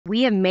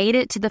we have made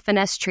it to the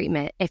finesse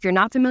treatment. If you're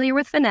not familiar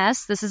with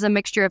finesse, this is a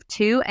mixture of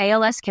two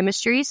ALS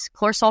chemistries,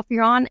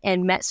 chlorsulfuron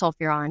and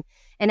metsulfuron.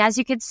 And as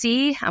you can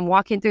see, I'm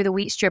walking through the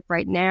wheat strip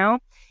right now.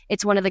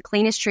 It's one of the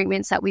cleanest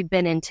treatments that we've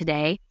been in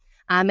today.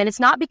 And it's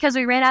not because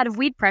we ran out of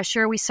weed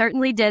pressure. We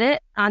certainly did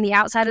it. On the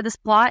outside of this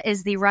plot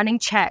is the running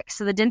check.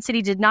 So the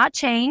density did not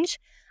change.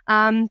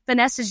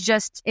 Finesse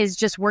is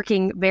just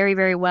working very,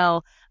 very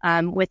well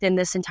within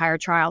this entire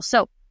trial.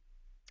 So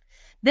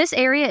this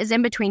area is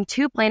in between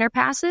two planar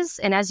passes.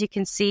 And as you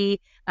can see,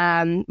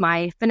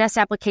 my finesse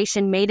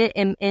application made it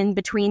in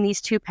between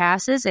these two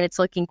passes, and it's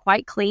looking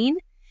quite clean.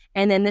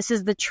 And then this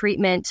is the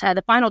treatment,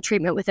 the final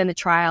treatment within the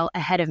trial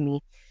ahead of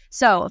me.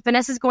 So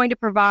finesse is going to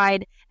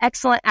provide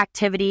excellent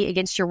activity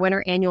against your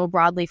winter annual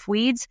broadleaf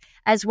weeds,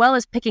 as well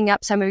as picking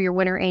up some of your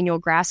winter annual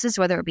grasses,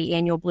 whether it be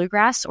annual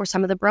bluegrass or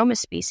some of the bromus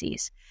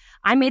species.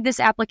 I made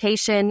this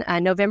application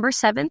November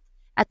 7th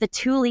at the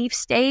 2-leaf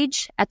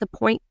stage at the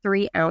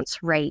 0.3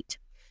 ounce rate.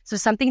 So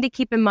something to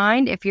keep in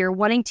mind if you're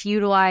wanting to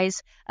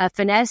utilize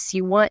finesse,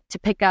 you want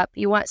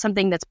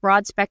something that's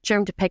broad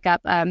spectrum to pick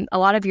up a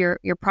lot of your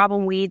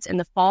problem weeds in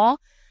the fall.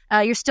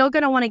 You're still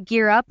going to want to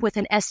gear up with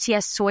an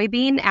STS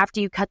soybean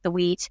after you cut the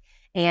wheat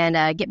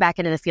and get back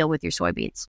into the field with your soybeans.